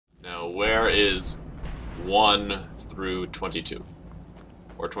where is 1 through 22?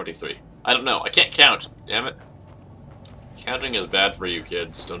 Or 23? I don't know. I can't count. Damn it. Counting is bad for you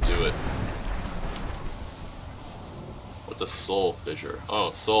kids. Don't do it. What's a soul fissure?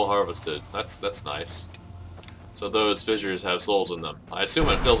 Oh, soul harvested. That's nice. So those fissures have souls in them. I assume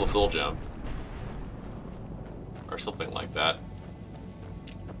it fills a soul gem. Or something like that.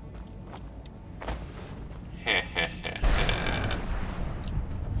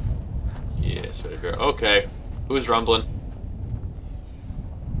 Yes, right here. Okay. Who's rumbling?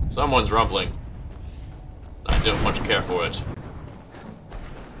 Someone's rumbling. I don't much care for it.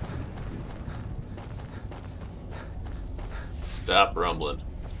 Stop rumbling.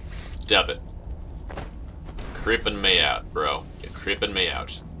 Stop it. You're creeping me out, bro. You're creeping me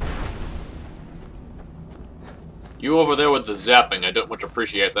out. You over there with the zapping, I don't much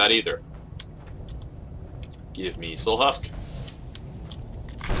appreciate that either. Give me soul husk.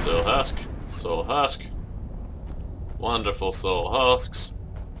 Soul husk. Soul husk. Wonderful soul husks.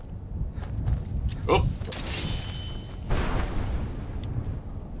 Oop.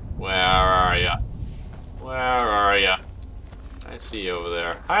 Where are ya? Where are ya? I see you over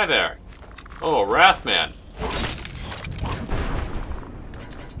there. Hi there. Oh, Wrathman.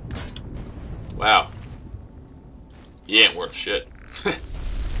 Wow. He ain't worth shit.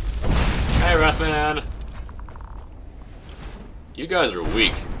 Hey, Wrathman. You guys are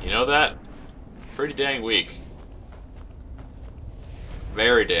weak. You know that? Pretty dang weak.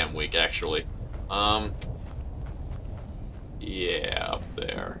 Very damn weak, actually. Yeah, up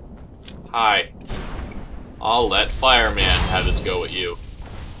there. Hi. I'll let Fireman have his go at you.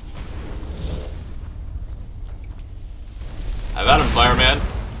 Have at him, Fireman.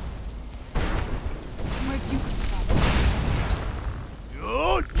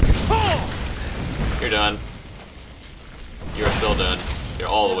 You're done. You're still done. You're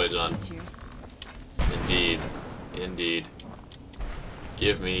all the way done. Indeed. Indeed.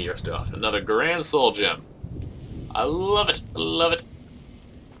 Give me your stuff. Another Grand Soul Gem. I love it. I love it.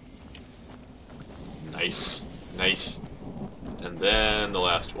 Nice. Nice. And then the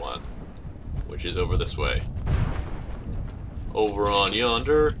last one, which is over this way. Over on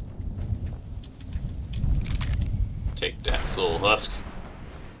yonder. Take that soul husk.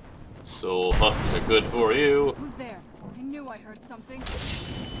 Soul husks are good for you. Who's there? I knew I heard something.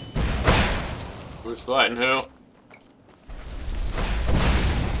 Who's fighting who?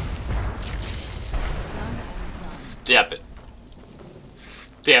 Step it.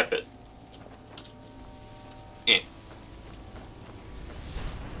 Step it.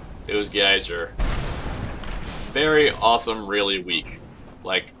 Those guys are very awesome, really weak.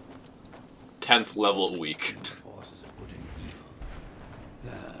 Like 10th level weak.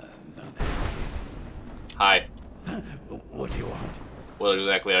 Hi. What do you want? What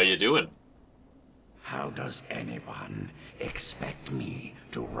exactly are you doing? How does anyone expect me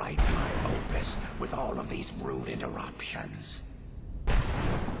to write my opus with all of these rude interruptions?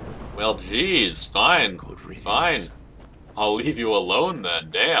 Well, geez, fine. Fine. I'll leave you alone then,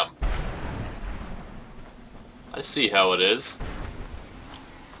 damn. I see how it is.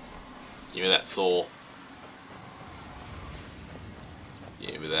 Give me that soul.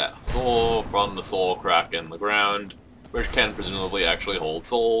 Give me that soul from the soul crack in the ground, which can presumably actually hold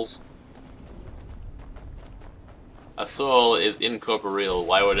souls. A soul is incorporeal.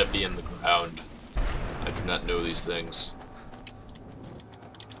 Why would it be in the ground? I do not know these things.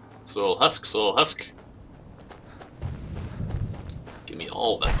 Soul husk, soul husk. Give me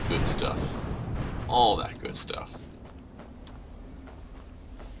all that good stuff. All that good stuff.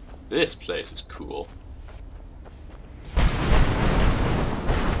 This place is cool.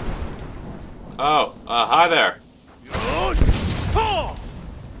 Oh, hi there.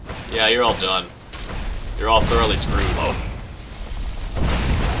 Yeah, you're all done. You're all thoroughly screwed.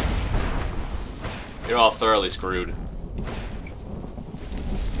 You're all thoroughly screwed.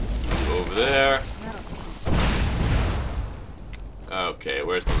 You over there. Okay,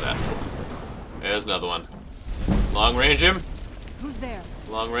 where's the last one? There's another one. Long range him? Who's there?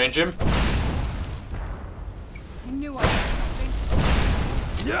 Long range him? I knew I heard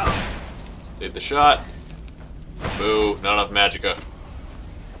something. Yeah. Lead the shot. Boo, not enough magicka.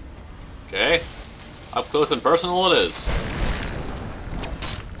 Okay. Up close and personal it is.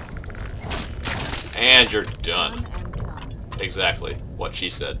 And you're done. Exactly what she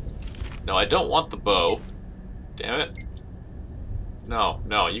said. No, I don't want the bow. Damn it. No,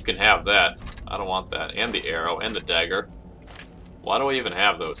 no, you can have that. I don't want that. And the arrow, and the dagger. Why do I even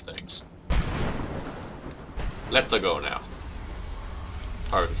have those things? Let's go now.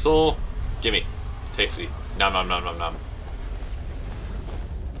 Heart of the soul. Gimme. Tasty. Nom nom nom nom nom.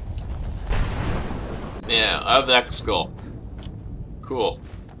 Yeah, I have the active skull. Cool.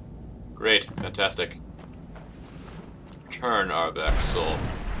 Great. Fantastic. Turn Arbak's soul.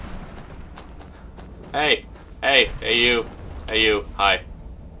 Hey! Hey! Hey you! Hey you! Hi.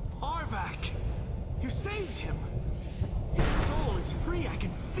 Arvak! You saved him! His soul is free, I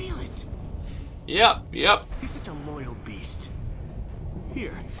can feel it! Yep, yep. He's such a loyal beast.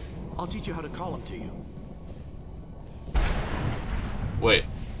 Here, I'll teach you how to call him to you. Wait.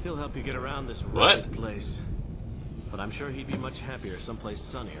 He'll help you get around this What? wretched place. But I'm sure he'd be much happier someplace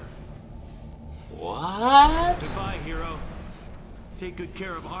sunnier. What? Goodbye, hero. Take good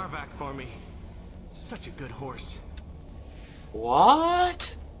care of Arvak for me. Such a good horse.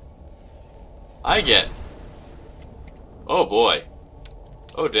 What? I get. Oh boy.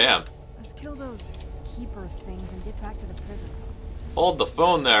 Oh damn. Let's kill those keeper things and get back to the prison. Hold the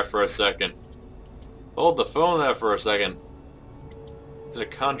phone there for a second. Hold the phone there for a second. Is it a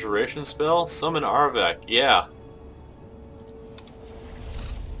conjuration spell? Summon Arvak. Yeah.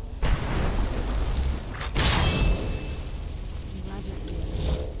 Magically, I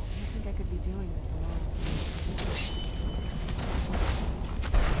don't think I could be doing this alone.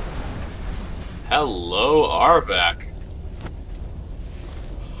 Hello, Arvak.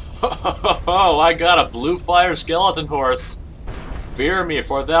 Oh, I got a blue fire skeleton horse. Fear me,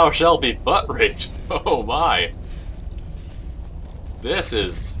 for thou shalt be butt-raped. Oh my. This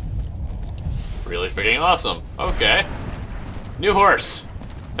is really freaking awesome. Okay. New horse.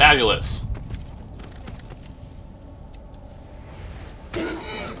 Fabulous.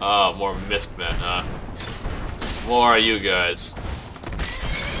 Oh, more mistmen, huh? More of you guys.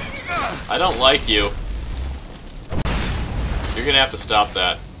 I don't like you. You're gonna have to stop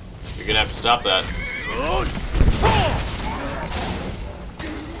that. You're gonna have to stop that.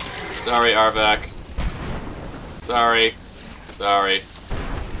 Sorry, Arvak. Sorry. Sorry.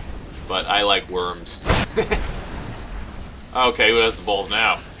 But I like worms. Okay, who has the balls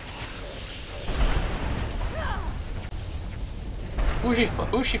now?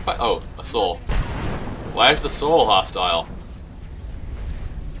 Who's she fight? Oh, a soul. Why is the soul hostile?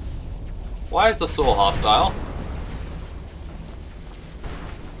 Why is the soul hostile?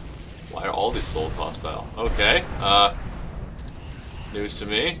 Why are all these souls hostile? Okay, news to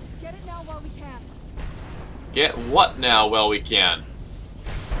me. Get it now while we can. Get what now while we can?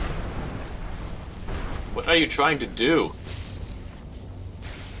 What are you trying to do?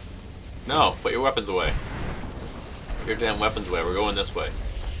 No, put your weapons away. Put your damn weapons away. We're going this way.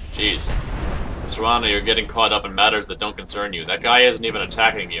 Jeez. Serrano, you're getting caught up in matters that don't concern you. That guy isn't even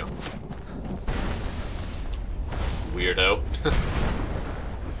attacking you. Weirdo.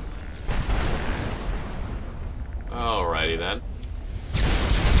 Alrighty then.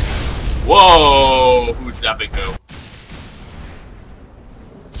 Whoa! Who's zapping who?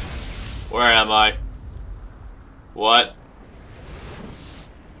 Where am I? What?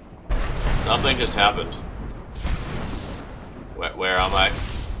 Something just happened. Where am I?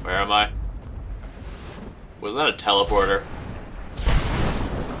 Where am I? Was that a teleporter?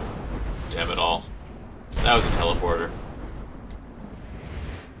 Damn it all. That was a teleporter.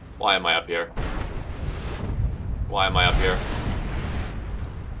 Why am I up here? Why am I up here?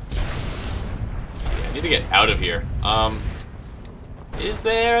 Yeah, I need to get out of here. Is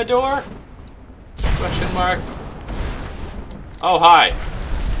there a door? Question mark. Oh, hi.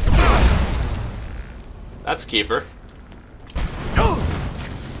 That's a keeper.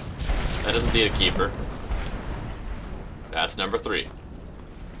 That is indeed a keeper. That's number 3.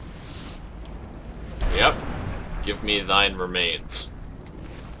 Yep. Give me thine remains.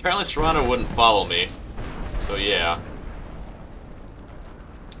 Apparently Serrano wouldn't follow me. So yeah.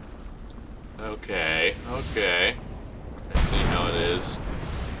 Okay, okay. I see how it is.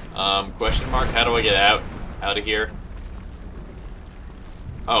 Question mark, how do I get out of here?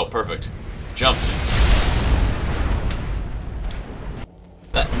 Oh, perfect. Jump.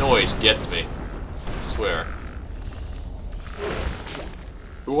 That noise gets me. I swear.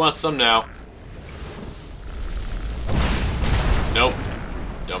 Who wants some now? Nope.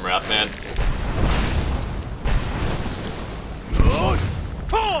 Dumb rat man.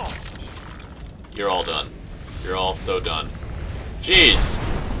 You're all done. You're all so done. Jeez!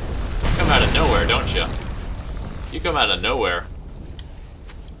 You come out of nowhere, don't you? You come out of nowhere.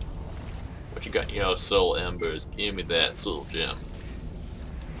 What you got? Yo, soul embers. Give me that soul gem.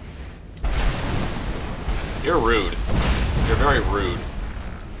 You're rude. You're very rude.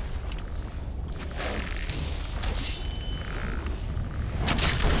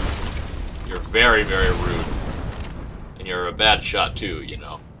 You're very, very rude. And you're a bad shot too, you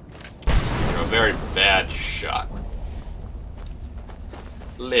know. You're a very bad shot.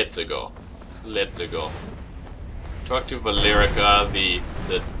 Let's go. Let's go. Talk to Valerica, the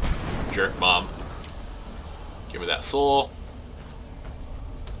jerk mom. Give me that soul.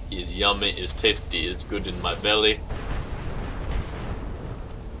 Is yummy, is tasty, is good in my belly.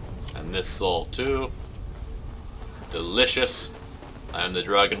 And this soul too. Delicious. I am the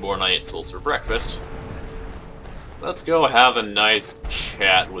Dragonborn, I eat souls for breakfast. Let's go have a nice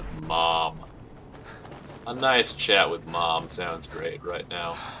chat with Mom. A nice chat with Mom sounds great right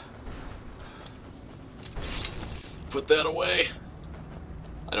now. Put that away.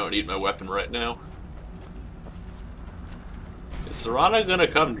 I don't need my weapon right now. Is Serana gonna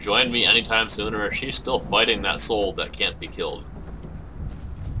come join me anytime soon, or is she still fighting that soul that can't be killed?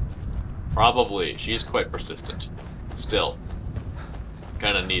 Probably. She's quite persistent. Still.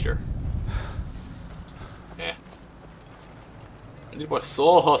 Kinda need her. Eh. I need more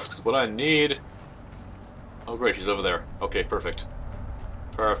soul husks, what I need. Oh great, she's over there. Okay, perfect.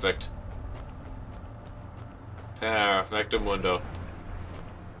 Perfect. Perfectamundo.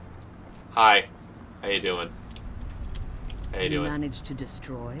 Hi. How you doing? How you doing? Managed to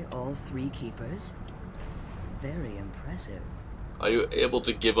destroy all 3 keepers? Very impressive. Are you able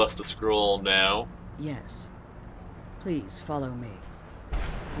to give us the scroll now? Yes. Please follow me.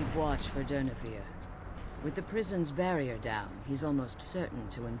 Keep watch for Durnevere. With the prison's barrier down, he's almost certain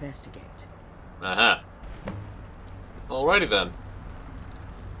to investigate. Uh-huh. Alrighty then.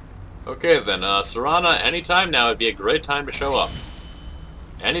 Okay then, Serana, anytime now would be a great time to show up.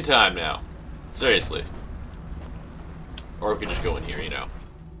 Anytime now. Seriously. Or we could just go in here, you know.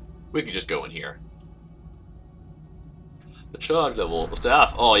 We could just go in here. The charge level, the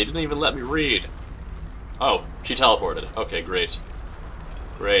staff. Oh, you didn't even let me read. Oh, she teleported. Okay, great.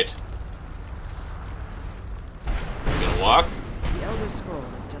 Great. You gonna walk? The Elder Scroll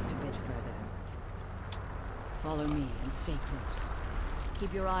is just a bit further. Follow me and stay close.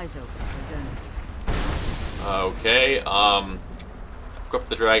 Keep your eyes open for Durnevere. Okay, equip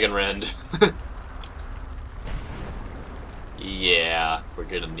the Dragon Rend. Yeah, we're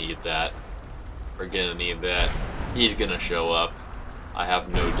gonna need that. We're gonna need that. He's gonna show up. I have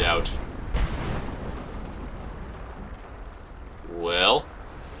no doubt. Well.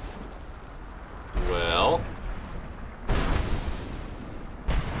 Well.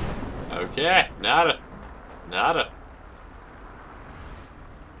 Okay, nada. Nada.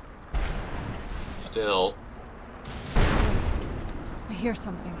 Still. I hear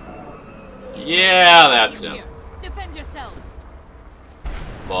something. Yeah, that's him. Defend yourselves.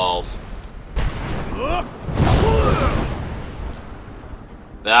 Balls.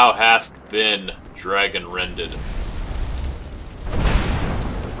 Thou hast been dragon-rended.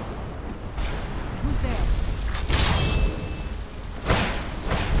 Who's there?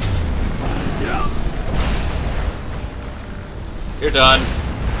 You're done.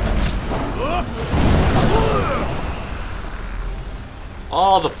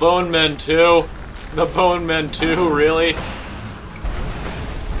 Oh, the Bone Men too. The Bone Men too, really?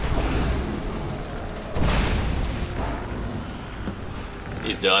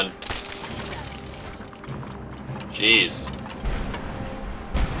 He's done. Jeez.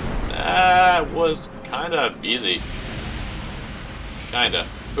 That was kinda easy. Kinda.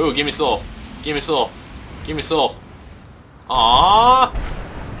 Ooh, give me soul. Give me soul. Give me soul. Aww.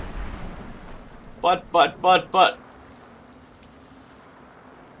 But.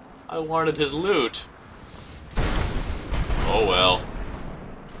 I wanted his loot. Oh well.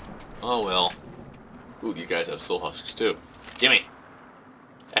 Oh well. Ooh, you guys have soul husks too. Gimme.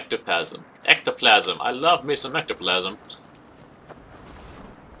 Ectoplasm. Ectoplasm. I love me some ectoplasm.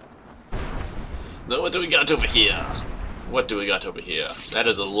 Now what do we got over here? What do we got over here? That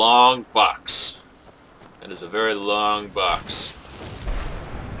is a long box. That is a very long box.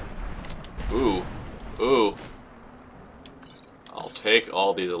 Ooh. Ooh. I'll take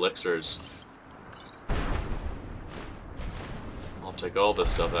all these elixirs. I'll take all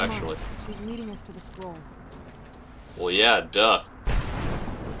this stuff, actually. She's leading us to the scroll. Well, yeah, duh.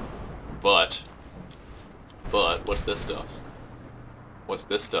 But, what's this stuff? What's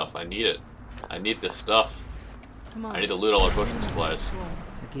this stuff? I need it. I need this stuff. Come on. I need to loot all our potion Leading us to the supplies. scroll.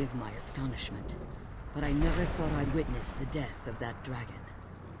 Forgive my astonishment, but I never thought I'd witness the death of that dragon.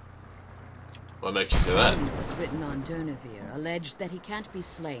 What makes you say that? What was written on Durnevere alleged that he can't be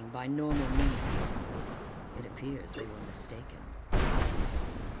slain by normal means. It appears they were mistaken.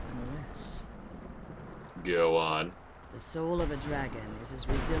 Unless Go on. the soul of a dragon is as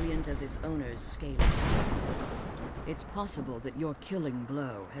resilient as its owner's scaly. It's possible that your killing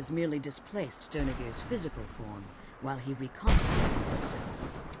blow has merely displaced Durnevere's physical form while he reconstitutes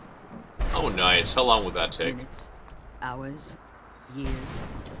himself. Oh, nice. How long would that take? Minutes, hours, years.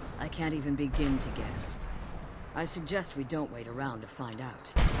 I can't even begin to guess. I suggest we don't wait around to find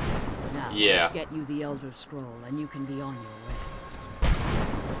out. Now, Yeah. let's get you the Elder Scroll, and you can be on your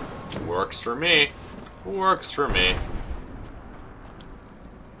way. Works for me. Works for me.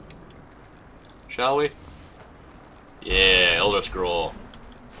 Shall we? Yeah, Elder Scroll.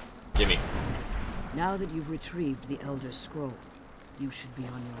 Gimme. Now that you've retrieved the Elder Scroll, you should be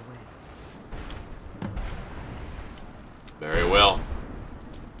on your way. Very well.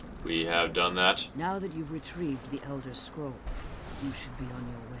 We have done that. Now that you've retrieved the Elder Scroll, you should be on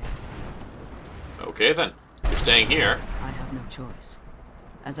your way. Okay then. You're staying here. I have no choice.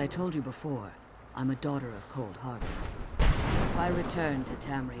 As I told you before, I'm a daughter of Cold Harbor. If I return to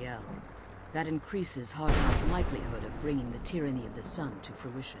Tamriel, that increases Harkon's likelihood of bringing the tyranny of the sun to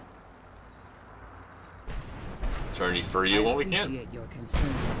fruition. Eternity for you when we I can. appreciate your concern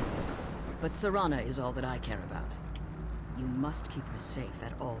for me, but Serana is all that I care about. You must keep her safe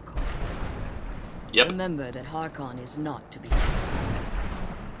at all costs. Yep. Remember that Harkon is not to be trusted.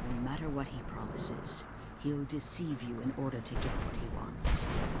 No matter what he promises, he'll deceive you in order to get what he wants.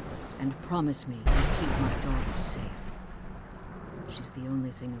 And promise me you'll keep my daughter safe. She's the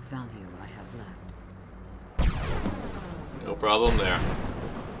only thing of value I have left. No problem there.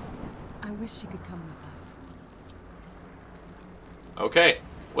 I wish you could come with us. Okay.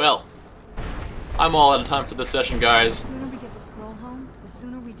 Well, I'm all out of time for this session, guys. The sooner we get the scroll home, the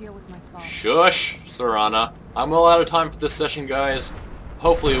sooner we deal with my father. Shush, Serana. I'm all out of time for this session, guys.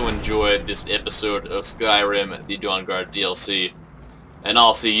 Hopefully you enjoyed this episode of Skyrim, the Dawnguard DLC. And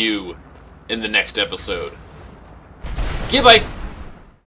I'll see you in the next episode. Goodbye!